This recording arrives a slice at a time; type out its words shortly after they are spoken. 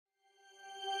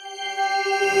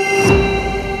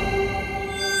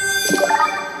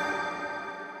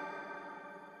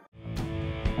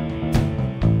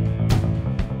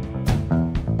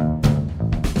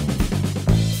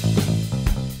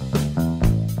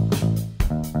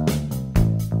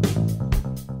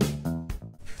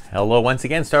Hello once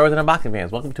again, Star Wars and Unboxing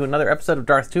fans. Welcome to another episode of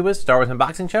Darth Tuba's Star Wars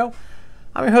Unboxing Show.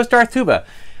 I'm your host, Darth Tuba.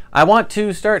 I want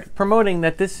to start promoting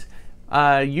that this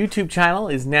YouTube channel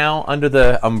is now under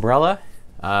the umbrella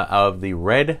of the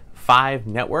Red 5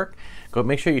 Network. Go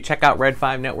make sure you check out Red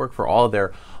 5 Network for all of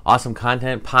their awesome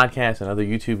content, podcasts, and other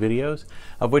YouTube videos,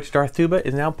 of which Darth Tuba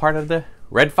is now part of the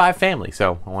Red 5 family.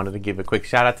 So I wanted to give a quick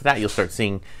shout out to that. You'll start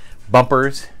seeing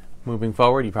bumpers moving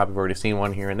forward. You've probably already seen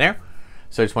one here and there.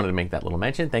 So I just wanted to make that little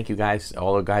mention. Thank you guys,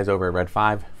 all the guys over at Red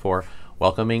 5, for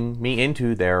welcoming me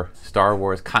into their Star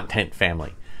Wars content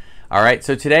family. All right,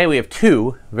 so today we have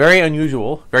two very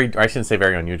unusual, I shouldn't say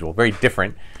very unusual, very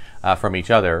different from each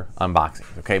other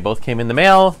unboxings. Okay, both came in the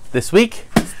mail this week.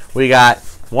 We got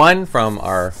one from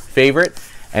our favorite,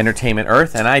 Entertainment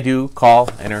Earth, and I do call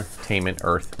Entertainment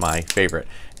Earth my favorite.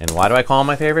 And why do I call them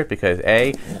my favorite? Because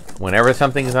A, whenever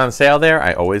something is on sale there,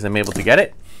 I always am able to get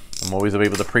it. I'm always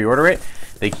able to pre-order it.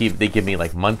 They give me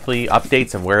like monthly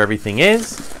updates on where everything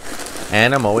is,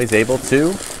 and I'm always able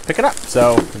to pick it up.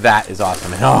 So that is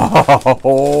awesome. And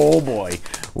oh boy,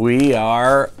 we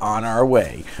are on our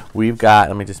way. We've got,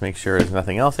 let me just make sure there's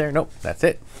nothing else there. Nope, that's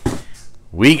it.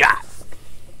 We got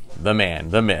the man,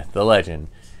 the myth, the legend,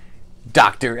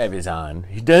 Dr. Evazan.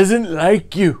 He doesn't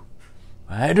like you.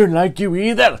 I don't like you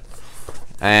either.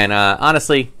 And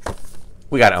honestly,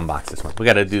 we got to unbox this one. We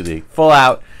got to do the full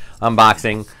out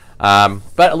unboxing.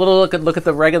 But a little look at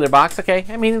the regular box. Okay,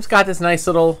 I mean, it's got this nice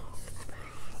little,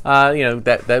 you know,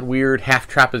 that weird half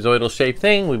trapezoidal shaped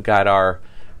thing. We've got our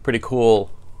pretty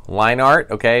cool line art,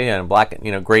 okay, and black,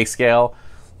 you know, grayscale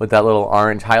with that little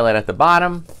orange highlight at the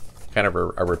bottom. Kind of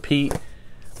a repeat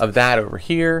of that over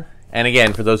here. And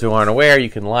again, for those who aren't aware,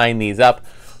 you can line these up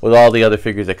with all the other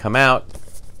figures that come out,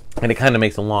 and it kind of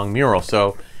makes a long mural.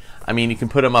 So, I mean, you can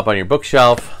put them up on your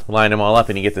bookshelf, line them all up,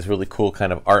 and you get this really cool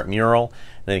kind of art mural.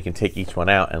 And then you can take each one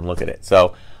out and look at it.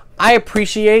 So I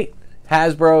appreciate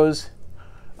Hasbro's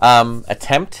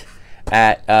attempt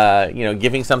at you know,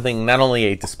 giving something not only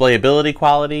a displayability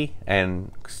quality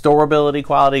and storability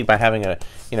quality by having a,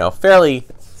 you know, fairly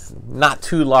not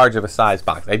too large of a size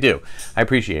box. I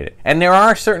appreciate it. And there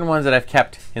are certain ones that I've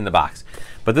kept in the box.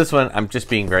 But this one, I'm just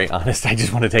being very honest, I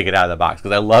just want to take it out of the box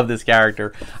because I love this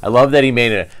character. I love that he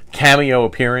made a cameo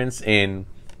appearance in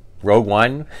Rogue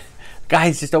One.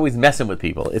 Guy's just always messing with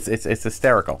people. It's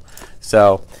hysterical.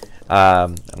 So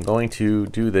I'm going to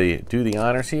do the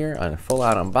honors here on a full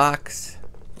out unbox.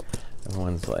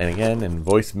 Everyone's, and again, and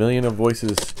million of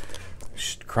voices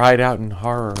cried out in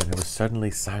horror, and it was suddenly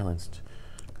silenced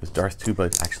because Darth Tuba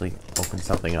actually opened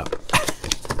something up.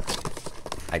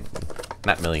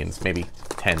 Not millions, maybe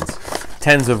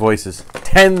tens of voices,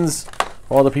 tens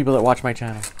for all the people that watch my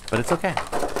channel. But it's okay.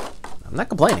 I'm not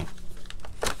complaining.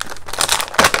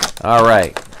 All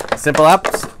right, simple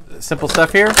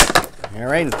stuff here. All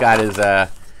right,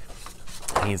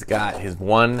 he's got his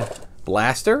one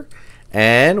blaster,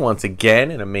 and once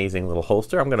again, an amazing little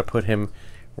holster. I'm gonna put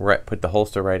the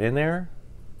holster right in there.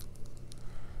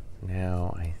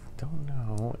 Now, I don't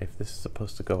know if this is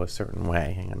supposed to go a certain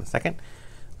way. Hang on a second.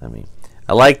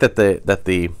 I like that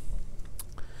the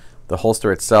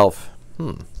holster itself.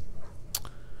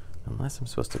 Unless I'm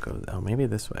supposed to go. Oh, maybe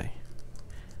this way.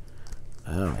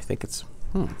 Oh, I think it's.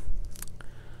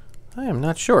 I am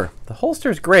not sure. The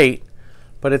holster's great,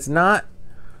 but it's not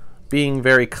being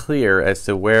very clear as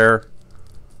to where.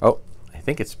 Oh, I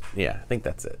think it's. Yeah, I think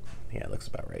that's it. Yeah, it looks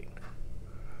about right.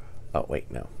 Oh wait,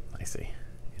 no, I see.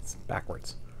 It's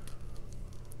backwards.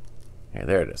 Yeah,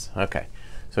 there it is. Okay,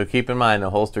 so keep in mind the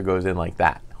holster goes in like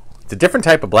that. It's a different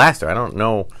type of blaster. I don't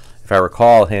know if I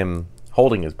recall him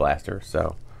holding his blaster.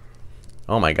 So,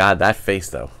 oh my God, that face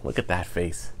though. Look at that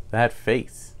face. That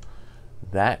face.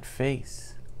 That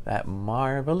face. That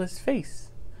marvelous face.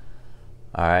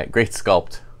 All right, great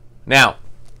sculpt. Now,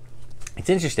 it's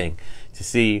interesting to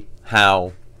see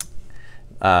how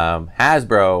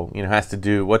Hasbro, you know, has to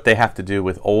do what they have to do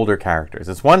with older characters.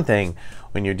 It's one thing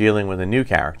when you're dealing with a new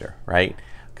character, right?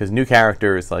 Because new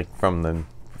characters, like from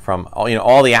you know,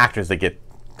 all the actors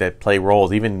that play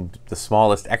roles, even the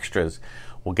smallest extras,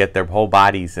 will get their whole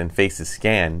bodies and faces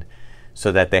scanned so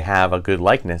that they have a good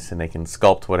likeness and they can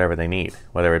sculpt whatever they need,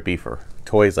 whether it be for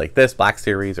toys like this, Black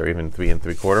Series, or even 3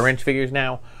 3/4 inch figures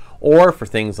now, or for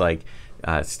things like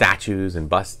statues and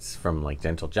busts from like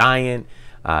Gentle Giant,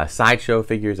 sideshow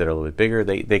figures that are a little bit bigger.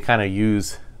 They kind of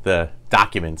use the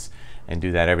documents and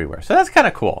do that everywhere. So that's kind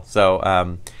of cool.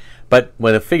 So, but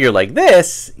with a figure like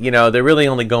this, you know, they're really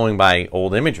only going by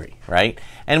old imagery, right?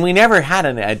 And we never had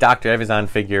a Dr. Evazan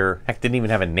figure, heck, didn't even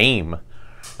have a name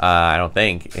I don't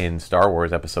think, in Star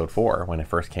Wars Episode 4 when it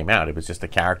first came out. It was just a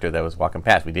character that was walking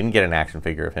past. We didn't get an action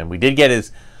figure of him. We did get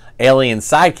his alien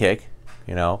sidekick,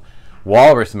 you know,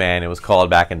 Walrus Man it was called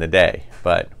back in the day.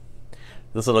 But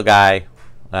this little guy,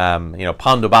 you know,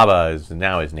 Pondu Baba is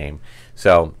now his name.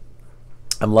 So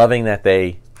I'm loving that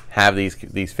they have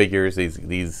these figures,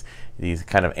 these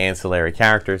kind of ancillary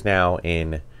characters now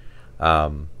in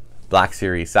Black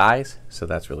Series size. So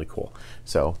that's really cool.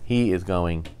 So he is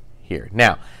going here.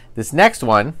 Now, this next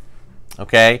one,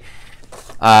 okay,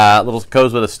 little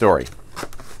goes with a story.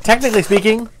 Technically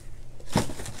speaking,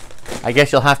 I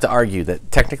guess you'll have to argue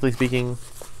that technically speaking,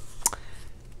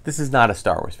 this is not a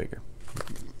Star Wars figure.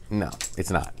 No,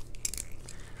 it's not.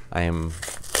 I am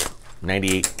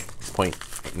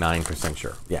 98.9%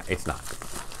 sure. Yeah, it's not.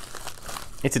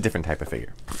 It's a different type of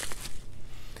figure.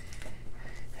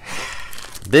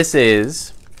 This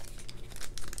is...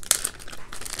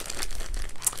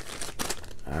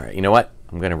 All right, you know what?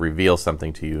 I'm going to reveal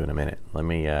something to you in a minute. Let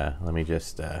me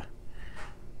just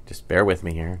bear with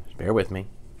me here. Just bear with me.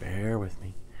 Bear with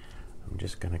me. I'm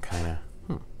just going to kind of...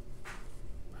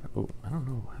 I don't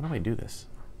know. How do I do this?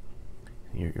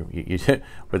 You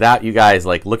without you guys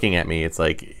like looking at me, it's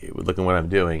like looking what I'm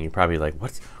doing. You're probably like,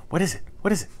 what is it?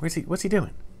 What is it? What's he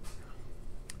doing?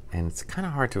 And it's kind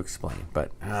of hard to explain.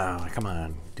 But come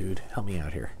on, dude, help me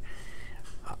out here.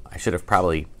 I should have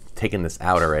probably taken this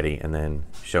out already and then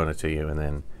shown it to you, and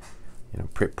then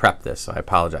prep this. So I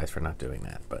apologize for not doing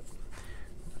that. But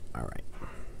all right.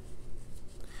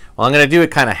 Well, I'm going to do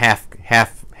it kind of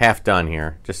half done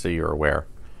here, just so you're aware.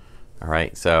 All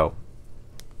right, so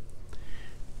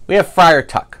we have Friar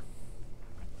Tuck.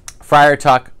 Friar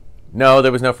Tuck. No,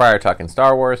 there was no Friar Tuck in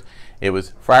Star Wars. It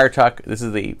was Friar Tuck. This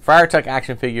is the Friar Tuck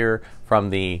action figure from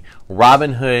the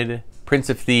Robin Hood, Prince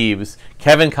of Thieves,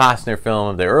 Kevin Costner film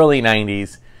of the early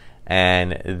 90s.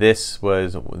 And this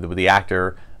was with the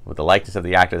actor, with the likeness of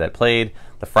the actor that played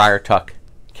the Friar Tuck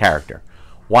character.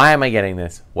 Why am I getting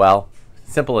this? Well,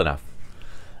 simple enough.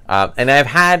 And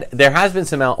there has been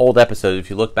some old episodes. If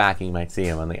you look back, you might see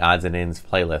them on the Odds and Ends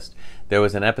playlist. There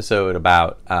was an episode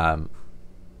about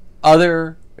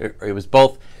it was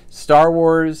both Star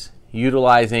Wars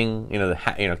utilizing,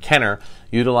 Kenner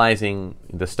utilizing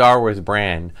the Star Wars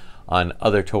brand on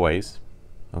other toys,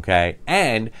 okay,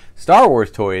 and Star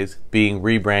Wars toys being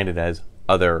rebranded as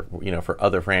other, for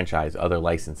other franchise, other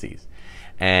licensees.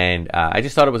 And I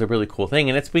just thought it was a really cool thing,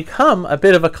 and it's become a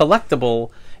bit of a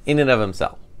collectible in and of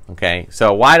himself. Okay,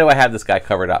 so why do I have this guy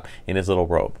covered up in his little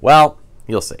robe? Well,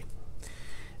 you'll see.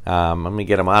 Let me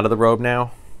get him out of the robe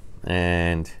now,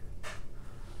 and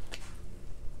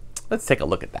let's take a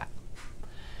look at that.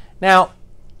 Now,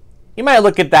 you might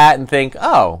look at that and think,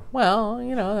 oh, well,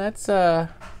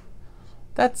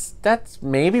 that's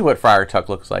maybe what Friar Tuck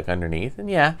looks like underneath, and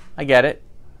yeah, I get it.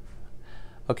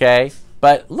 Okay,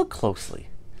 but look closely.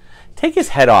 Take his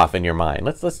head off in your mind.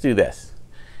 Let's do this.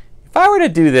 If I were to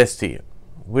do this to you,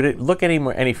 would it look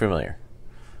any familiar?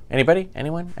 Anybody?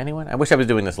 Anyone? I wish I was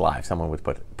doing this live. Someone would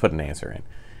put an answer in.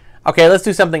 Okay, let's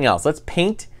do something else. Let's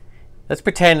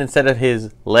pretend instead of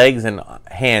his legs and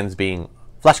hands being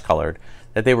flesh colored,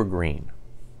 that they were green.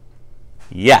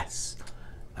 Yes.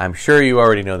 I'm sure you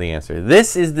already know the answer.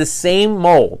 This is the same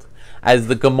mold as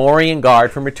the Gamorrean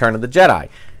guard from Return of the Jedi.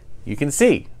 You can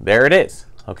see. There it is.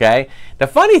 Okay? The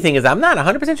funny thing is, I'm not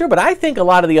 100% sure, but I think a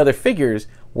lot of the other figures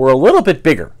were a little bit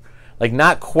bigger. Like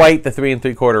not quite the 3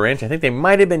 3/4 inch. I think they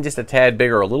might have been just a tad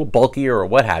bigger, a little bulkier, or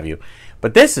what have you.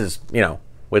 But this is,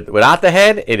 without the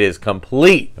head, it is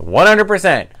complete,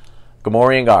 100%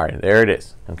 Gamorrean guard. There it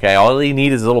is. Okay, all you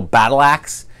need is a little battle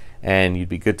axe, and you'd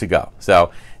be good to go. So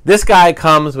this guy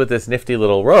comes with this nifty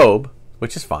little robe,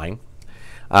 which is fine.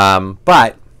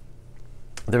 But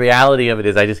the reality of it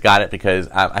is, I just got it because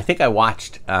I think I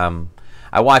watched Mighty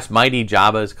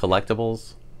Jabba's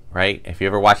Collectibles. Right? If you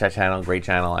ever watch that channel, great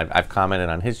channel. I've commented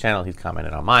on his channel. He's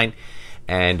commented on mine.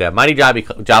 And Mighty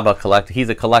Jabba Collector, he's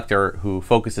a collector who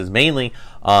focuses mainly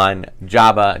on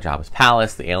Jabba's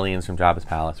palace, the aliens from Jabba's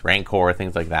palace, Rancor,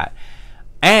 things like that.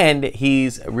 And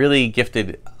he's a really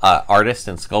gifted artist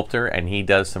and sculptor, and he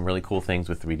does some really cool things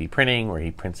with 3D printing, where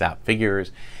he prints out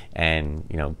figures and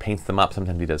paints them up.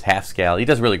 Sometimes he does half scale. He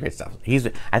does really great stuff.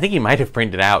 I think he might have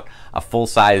printed out a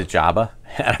full-size Jabba.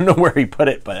 I don't know where he put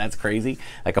it, but that's crazy.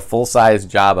 Like a full-size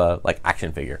Jabba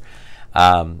action figure.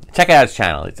 Check out his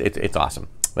channel. It's awesome.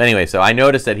 But anyway, so I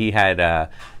noticed that he had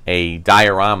a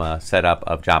diorama set up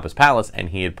of Jabba's palace, and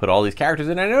he had put all these characters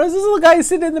in. I noticed this little guy is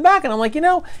sitting in the back, and I'm like,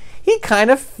 he kind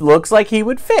of looks like he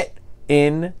would fit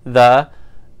in the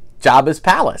Jabba's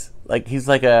palace. Like he's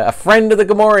like a friend of the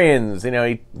Gamorreans.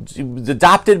 He was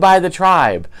adopted by the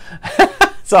tribe.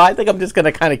 So I think I'm just going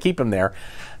to kind of keep him there.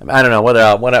 I don't know whether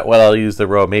I'll use the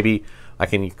robe. Maybe I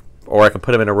can or I can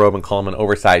put him in a robe and call him an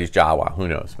oversized Jawa. Who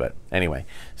knows? But anyway,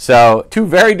 so two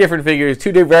very different figures,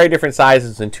 two very different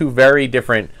sizes, and two very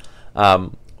different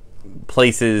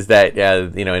places that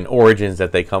you know, in origins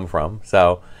that they come from.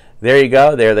 So there you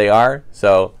go. There they are.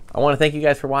 So I want to thank you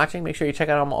guys for watching. Make sure you check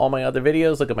out all my other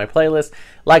videos. Look at my playlist.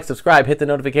 Like, subscribe, hit the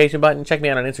notification button. Check me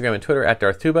out on Instagram and Twitter at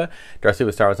Darth Tuba. Darth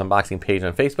Tuba Star Wars Unboxing page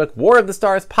on Facebook. War of the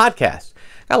Stars podcast.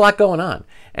 Got a lot going on.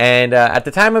 And at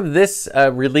the time of this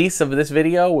release of this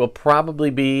video, we'll probably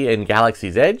be in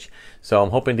Galaxy's Edge. So I'm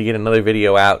hoping to get another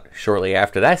video out shortly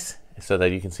after this, so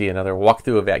that you can see another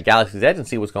walkthrough of Galaxy's Edge and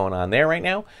see what's going on there right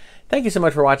now. Thank you so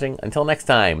much for watching. Until next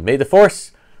time, may the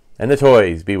Force and the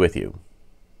toys be with you.